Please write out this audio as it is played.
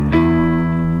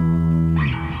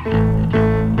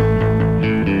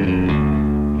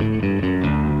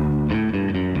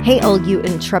Hey, all you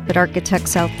intrepid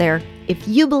architects out there. If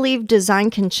you believe design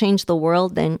can change the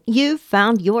world, then you've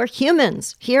found your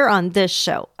humans here on this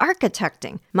show,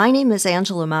 Architecting. My name is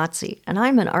Angela Mazzi, and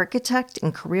I'm an architect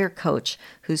and career coach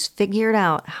who's figured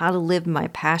out how to live my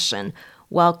passion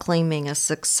while claiming a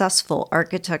successful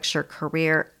architecture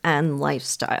career and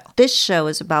lifestyle. This show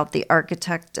is about the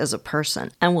architect as a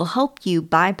person and will help you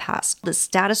bypass the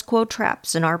status quo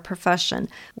traps in our profession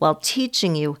while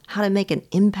teaching you how to make an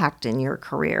impact in your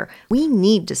career. We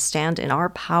need to stand in our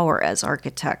power as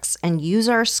architects and use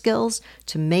our skills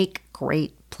to make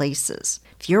great places.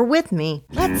 If you're with me,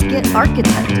 let's get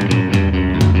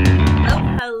architecting.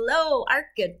 Oh, hello,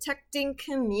 architecting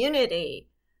community.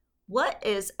 What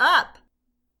is up?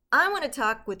 I want to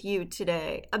talk with you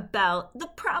today about the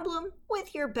problem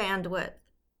with your bandwidth.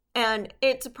 And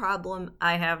it's a problem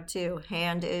I have too.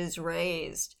 Hand is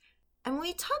raised. And when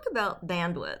we talk about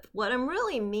bandwidth, what I'm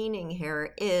really meaning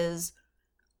here is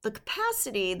the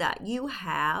capacity that you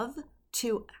have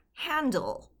to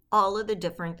handle all of the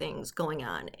different things going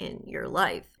on in your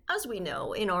life. As we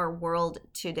know, in our world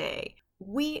today,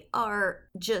 we are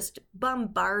just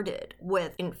bombarded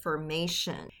with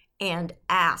information and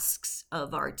asks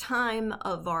of our time,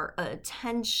 of our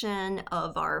attention,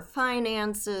 of our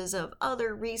finances, of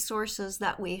other resources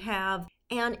that we have,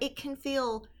 and it can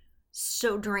feel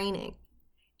so draining.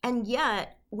 And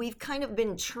yet, we've kind of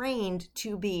been trained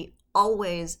to be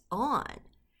always on.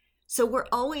 So we're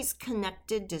always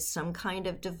connected to some kind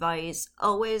of device,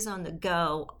 always on the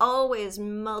go, always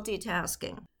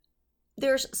multitasking.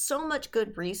 There's so much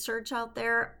good research out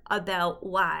there about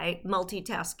why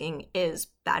multitasking is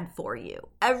bad for you.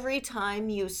 Every time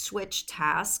you switch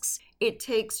tasks, it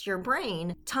takes your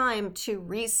brain time to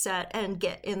reset and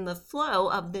get in the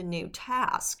flow of the new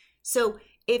task. So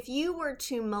if you were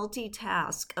to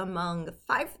multitask among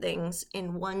 5 things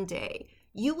in one day,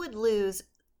 you would lose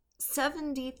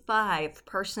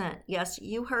 75%, yes,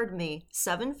 you heard me,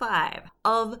 75,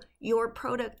 of your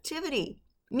productivity.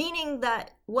 Meaning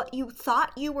that what you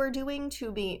thought you were doing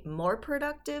to be more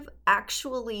productive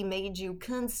actually made you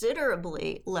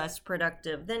considerably less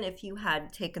productive than if you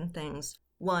had taken things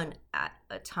one at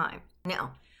a time.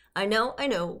 Now, I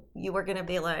know you are going to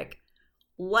be like,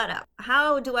 what up?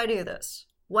 How do I do this?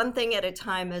 One thing at a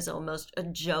time is almost a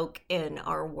joke in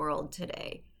our world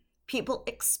today. People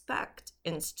expect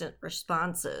instant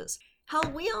responses.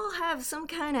 Hell, we all have some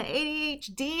kind of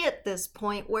ADHD at this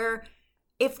point where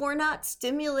if we're not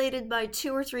stimulated by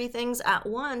 2 or 3 things at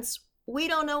once, we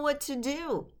don't know what to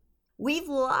do. We've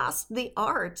lost the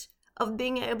art of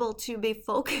being able to be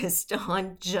focused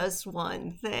on just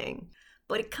one thing.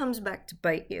 But it comes back to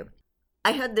bite you.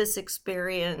 I had this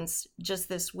experience just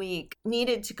this week.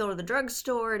 Needed to go to the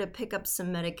drugstore to pick up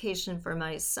some medication for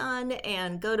my son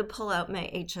and go to pull out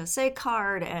my HSA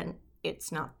card, and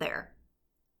it's not there.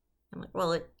 I'm like,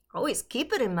 well, always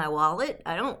keep it in my wallet.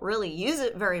 I don't really use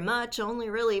it very much, only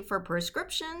really for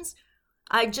prescriptions.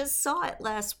 I just saw it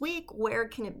last week. Where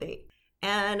can it be?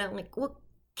 And I'm like, well,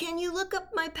 can you look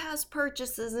up my past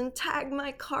purchases and tag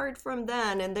my card from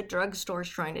then? And the drugstore's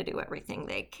trying to do everything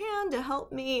they can to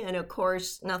help me. And of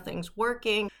course, nothing's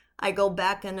working. I go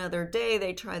back another day.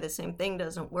 They try the same thing,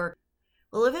 doesn't work.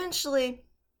 Well, eventually,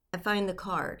 I find the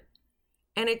card.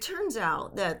 And it turns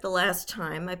out that the last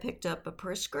time I picked up a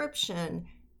prescription,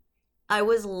 I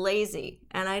was lazy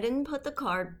and I didn't put the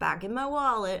card back in my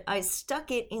wallet. I stuck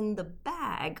it in the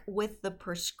bag with the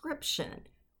prescription,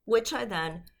 which I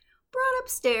then brought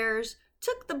upstairs,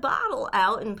 took the bottle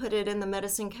out and put it in the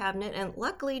medicine cabinet, and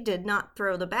luckily did not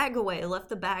throw the bag away. I left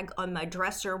the bag on my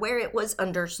dresser where it was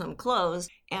under some clothes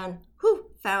and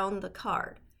found the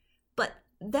card. But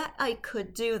that I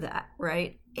could do that,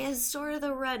 right, is sort of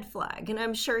the red flag. And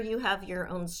I'm sure you have your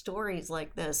own stories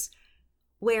like this,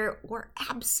 where we're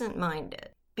absent-minded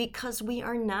because we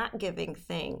are not giving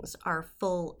things our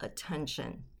full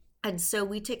attention. And so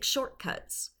we take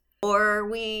shortcuts, or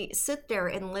we sit there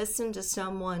and listen to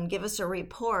someone give us a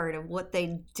report of what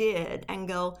they did and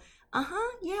go,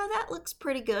 yeah, that looks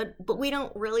pretty good, but we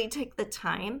don't really take the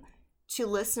time to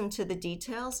listen to the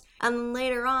details. And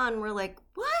later on, we're like,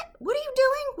 what? What are you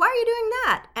doing? Why are you doing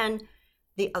that? And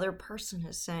the other person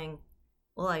is saying,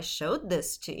 well, I showed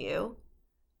this to you.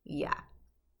 Yeah.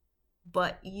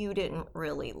 But you didn't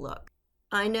really look.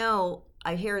 I know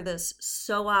I hear this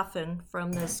so often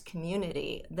from this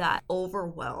community that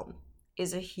overwhelm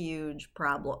is a huge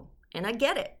problem. And I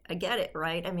get it,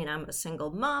 right? I mean, I'm a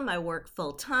single mom, I work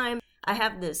full time, I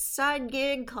have this side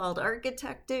gig called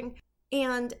architecting,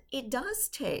 and it does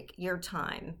take your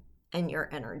time and your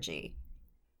energy.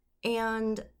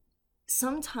 And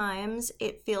sometimes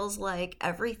it feels like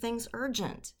everything's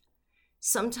urgent.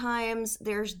 Sometimes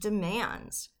there's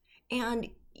demands, and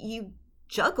you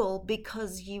juggle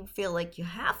because you feel like you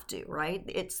have to, right?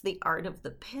 It's the art of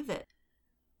the pivot,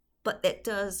 but it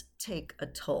does take a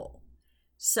toll.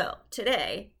 So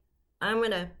today, I'm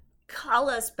going to call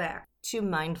us back to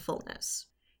mindfulness.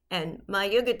 And my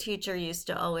yoga teacher used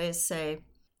to always say,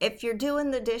 if you're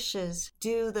doing the dishes,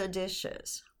 do the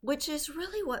dishes, which is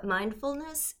really what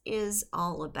mindfulness is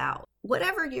all about.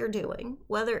 Whatever you're doing,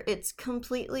 whether it's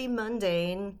completely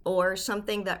mundane or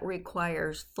something that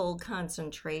requires full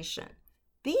concentration,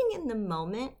 being in the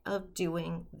moment of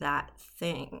doing that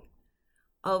thing,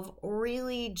 of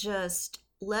really just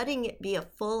letting it be a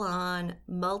full-on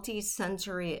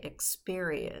multi-sensory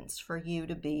experience for you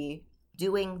to be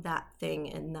doing that thing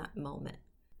in that moment.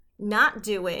 Not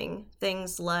doing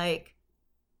things like,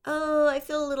 oh, I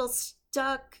feel a little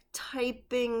stuck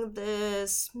typing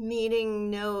this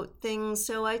meeting note thing,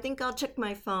 so I think I'll check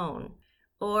my phone.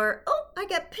 Or, oh, I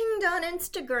got pinged on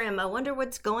Instagram. I wonder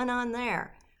what's going on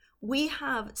there. We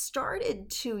have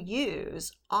started to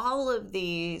use all of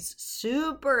these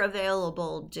super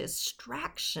available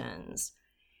distractions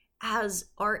as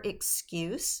our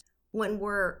excuse when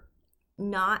we're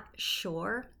not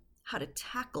sure how to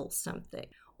tackle something,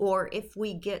 or if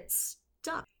we get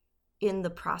stuck in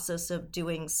the process of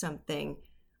doing something,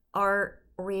 our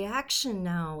reaction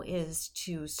now is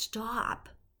to stop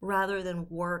rather than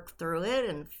work through it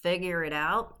and figure it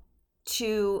out,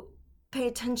 to pay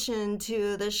attention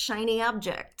to the shiny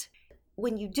object.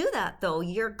 When you do that, though,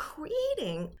 you're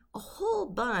creating a whole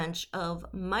bunch of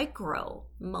micro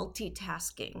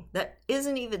multitasking that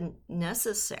isn't even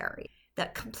necessary,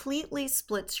 that completely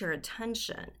splits your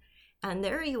attention. And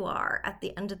there you are at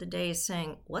the end of the day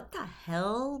saying, what the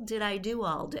hell did I do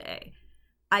all day?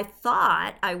 I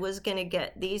thought I was going to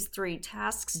get these 3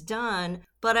 tasks done,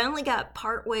 but I only got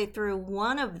partway through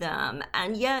one of them,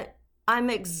 and yet I'm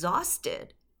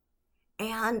exhausted.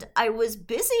 And I was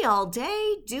busy all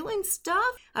day doing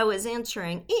stuff. I was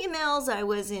answering emails. I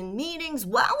was in meetings.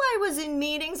 While I was in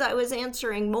meetings, I was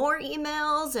answering more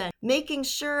emails and making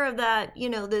sure that,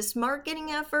 this marketing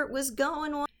effort was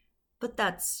going on. But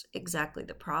that's exactly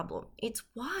the problem. It's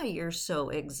why you're so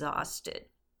exhausted.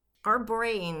 Our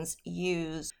brains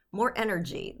use more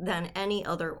energy than any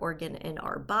other organ in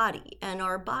our body, and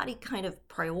our body kind of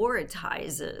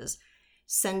prioritizes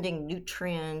sending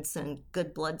nutrients and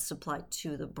good blood supply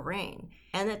to the brain.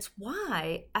 And that's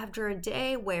why after a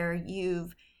day where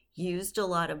you've used a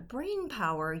lot of brain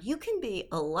power, you can be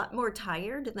a lot more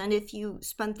tired than if you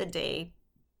spent the day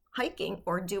hiking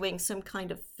or doing some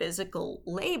kind of physical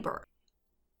labor.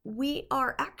 We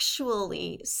are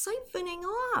actually siphoning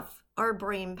off our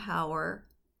brain power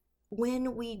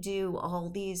when we do all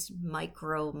these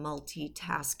micro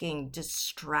multitasking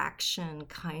distraction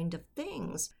kind of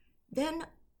things. Then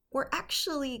we're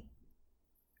actually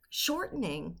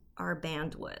shortening our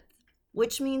bandwidth,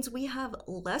 which means we have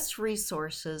less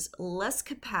resources, less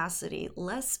capacity,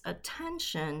 less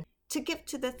attention to give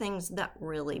to the things that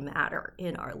really matter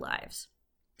in our lives.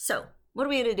 So, what are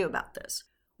we going to do about this?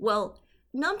 Well,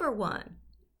 number 1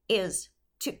 is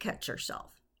to catch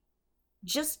yourself.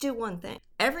 Just do one thing.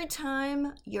 Every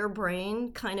time your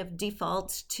brain kind of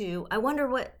defaults to, I wonder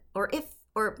what,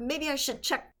 or maybe I should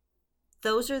check.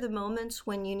 Those are the moments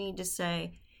when you need to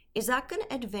say, is that going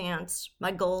to advance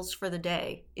my goals for the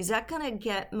day? Is that going to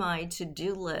get my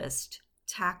to-do list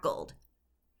tackled?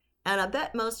 And I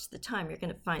bet most of the time you're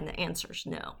going to find the answer's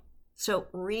no. So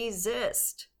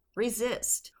resist.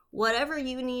 Whatever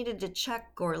you needed to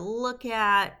check or look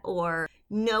at or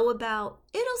know about,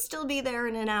 it'll still be there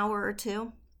in an hour or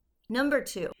 2. Number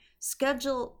 2,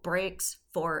 schedule breaks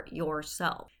for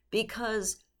yourself,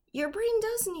 because your brain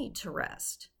does need to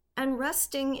rest. And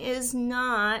resting is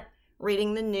not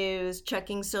reading the news,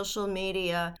 checking social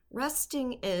media.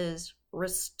 Resting is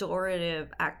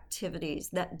restorative activities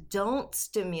that don't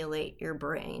stimulate your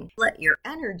brain. Let your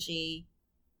energy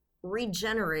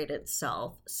regenerate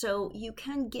itself so you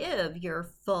can give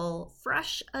your full,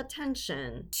 fresh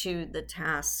attention to the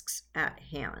tasks at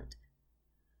hand.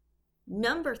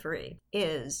 Number 3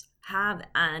 is have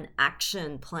an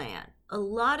action plan. A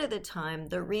lot of the time,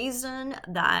 the reason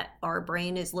that our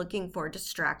brain is looking for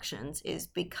distractions is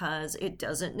because it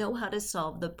doesn't know how to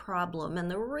solve the problem. And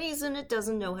the reason it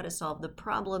doesn't know how to solve the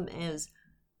problem is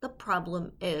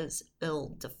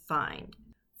ill-defined.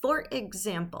 For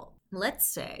example, let's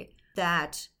say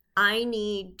that I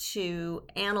need to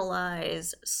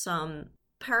analyze some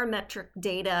parametric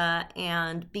data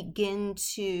and begin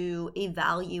to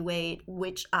evaluate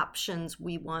which options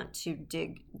we want to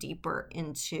dig deeper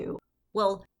into.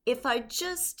 Well, if I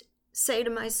just say to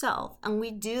myself, and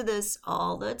we do this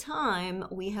all the time,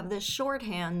 we have this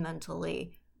shorthand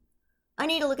mentally, I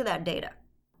need to look at that data.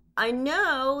 I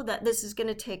know that this is going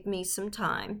to take me some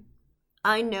time.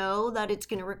 I know that it's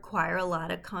going to require a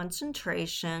lot of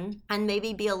concentration and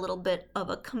maybe be a little bit of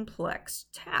a complex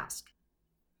task.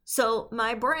 So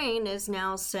my brain is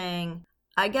now saying,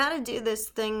 I got to do this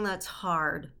thing that's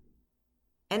hard.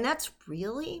 And that's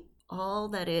really all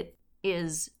that it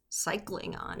is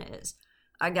cycling on is,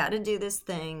 I got to do this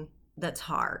thing that's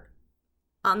hard.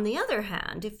 On the other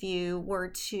hand, if you were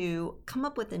to come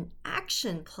up with an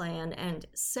action plan and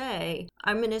say,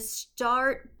 I'm going to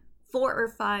start 4 or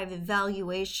 5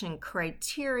 evaluation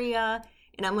criteria,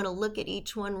 and I'm going to look at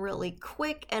each one really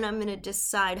quick, and I'm going to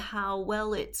decide how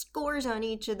well it scores on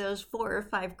each of those 4 or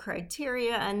 5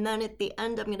 criteria, and then at the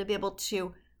end, I'm going to be able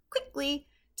to quickly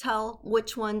tell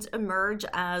which ones emerge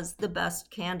as the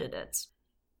best candidates.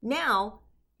 Now,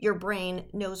 your brain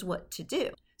knows what to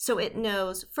do. So it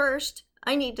knows, first,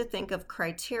 I need to think of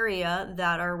criteria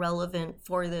that are relevant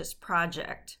for this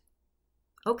project.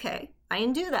 Okay, I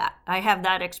can do that. I have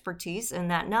that expertise and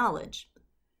that knowledge.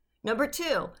 Number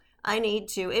 2, I need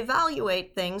to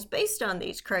evaluate things based on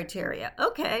these criteria.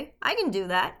 Okay, I can do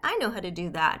that. I know how to do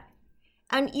that.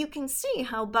 And you can see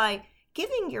how by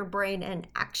giving your brain an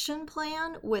action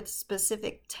plan with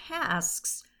specific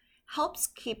tasks helps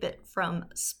keep it from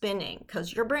spinning,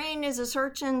 because your brain is a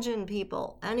search engine,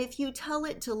 people. And if you tell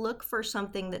it to look for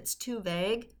something that's too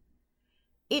vague,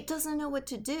 it doesn't know what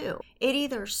to do. It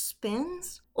either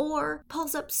spins or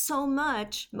pulls up so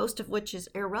much, most of which is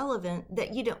irrelevant,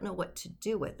 that you don't know what to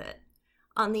do with it.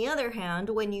 On the other hand,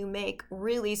 when you make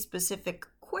really specific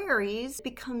queries, it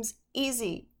becomes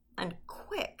easy and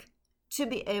quick to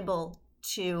be able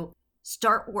to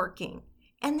start working.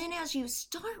 And then as you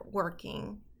start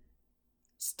working,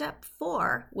 step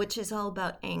 4, which is all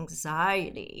about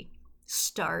anxiety,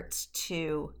 starts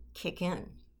to kick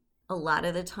in. A lot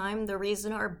of the time, the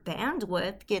reason our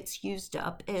bandwidth gets used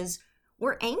up is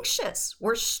we're anxious,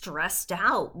 we're stressed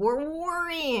out, we're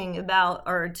worrying about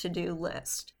our to-do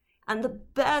list. And the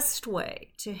best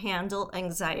way to handle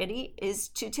anxiety is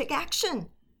to take action.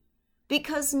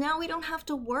 Because now we don't have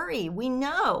to worry. We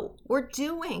know we're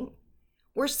doing.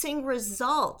 We're seeing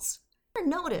results.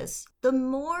 Notice, the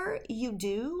more you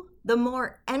do, the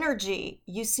more energy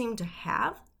you seem to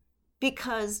have,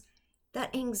 because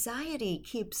that anxiety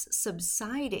keeps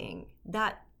subsiding.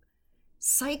 That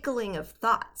cycling of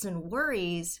thoughts and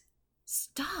worries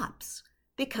stops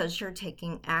because you're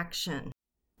taking action.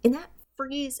 And that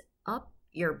frees up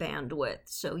your bandwidth.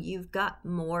 So you've got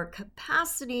more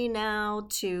capacity now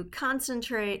to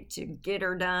concentrate, to get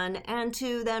her done, and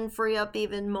to then free up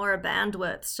even more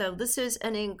bandwidth. So this is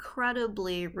an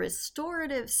incredibly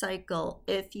restorative cycle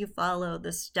if you follow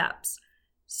the steps.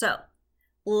 So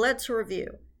let's review.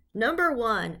 Number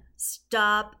 1,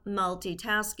 stop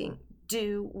multitasking.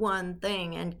 Do one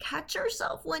thing and catch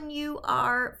yourself when you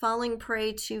are falling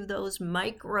prey to those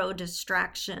micro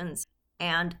distractions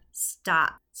and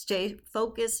stop. Stay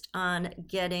focused on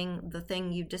getting the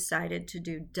thing you decided to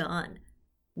do done.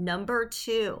 Number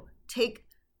 2, take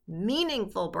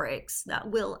meaningful breaks that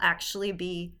will actually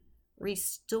be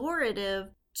restorative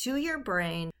to your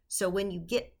brain. So when you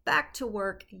get back to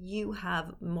work, you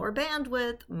have more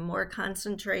bandwidth, more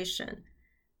concentration.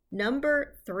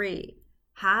 Number 3,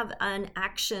 have an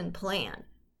action plan.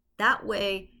 That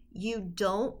way, you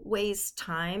don't waste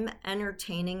time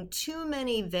entertaining too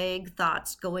many vague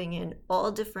thoughts going in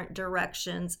all different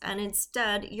directions, and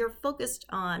instead you're focused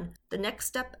on the next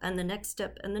step and the next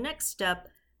step and the next step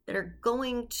that are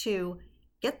going to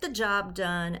get the job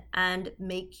done and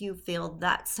make you feel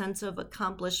that sense of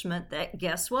accomplishment that,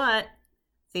 guess what,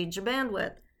 feeds your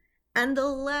bandwidth. And the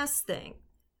last thing,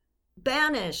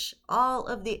 banish all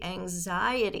of the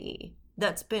anxiety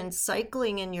that's been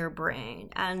cycling in your brain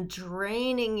and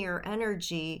draining your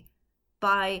energy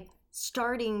by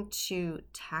starting to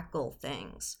tackle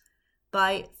things,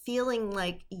 by feeling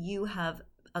like you have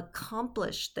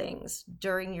accomplished things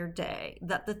during your day,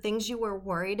 that the things you were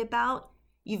worried about,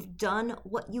 you've done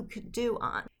what you could do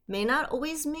on. May not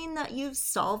always mean that you've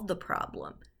solved the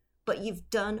problem, but you've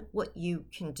done what you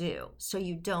can do, so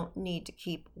you don't need to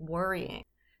keep worrying.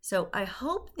 So I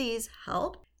hope these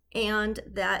help, and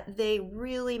that they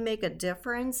really make a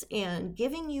difference in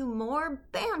giving you more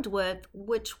bandwidth,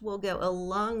 which will go a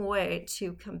long way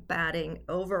to combating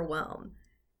overwhelm.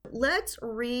 Let's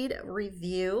read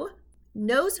review.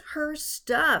 Knows Her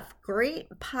Stuff. Great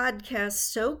podcast.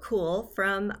 So cool,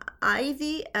 from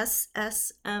Ivy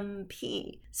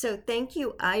SSMP. So thank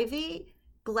you, Ivy.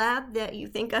 glad that you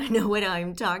think I know what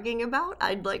I'm talking about.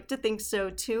 I'd like to think so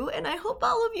too, and I hope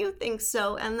all of you think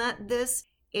so, and that this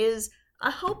is a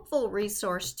helpful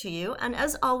resource to you. And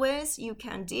as always, you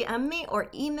can DM me or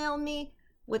email me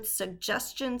with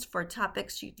suggestions for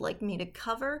topics you'd like me to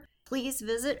cover. Please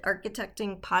visit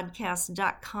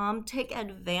architectingpodcast.com. Take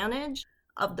advantage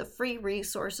of the free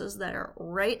resources that are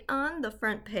right on the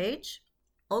front page.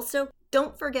 Also,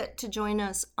 don't forget to join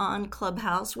us on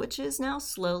Clubhouse, which is now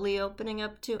slowly opening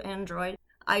up to Android.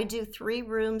 I do 3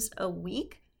 rooms a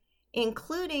week,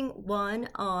 including one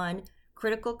on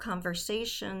critical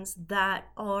conversations that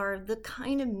are the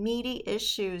kind of meaty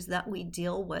issues that we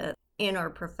deal with in our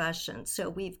profession. So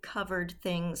we've covered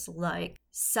things like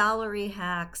salary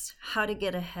hacks, how to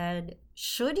get ahead,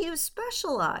 should you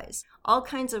specialize, all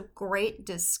kinds of great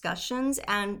discussions,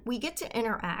 and we get to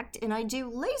interact, and I do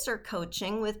laser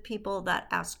coaching with people that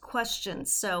ask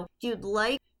questions. So if you'd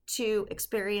like to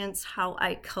experience how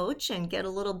I coach and get a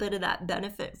little bit of that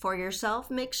benefit for yourself,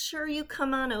 make sure you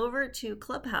come on over to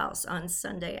Clubhouse on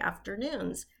Sunday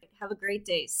afternoons. Have a great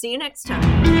day. See you next time.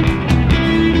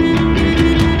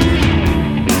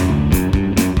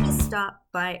 Stop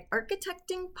by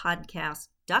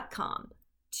architectingpodcast.com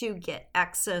to get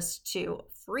access to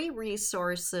free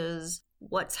resources,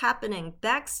 what's happening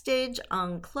backstage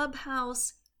on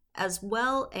Clubhouse, as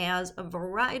well as a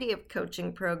variety of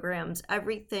coaching programs,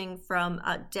 everything from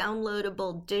a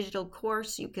downloadable digital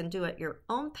course you can do at your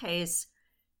own pace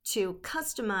to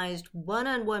customized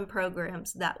one-on-one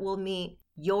programs that will meet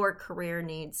your career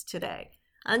needs today.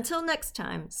 Until next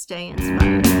time, stay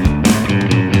inspired.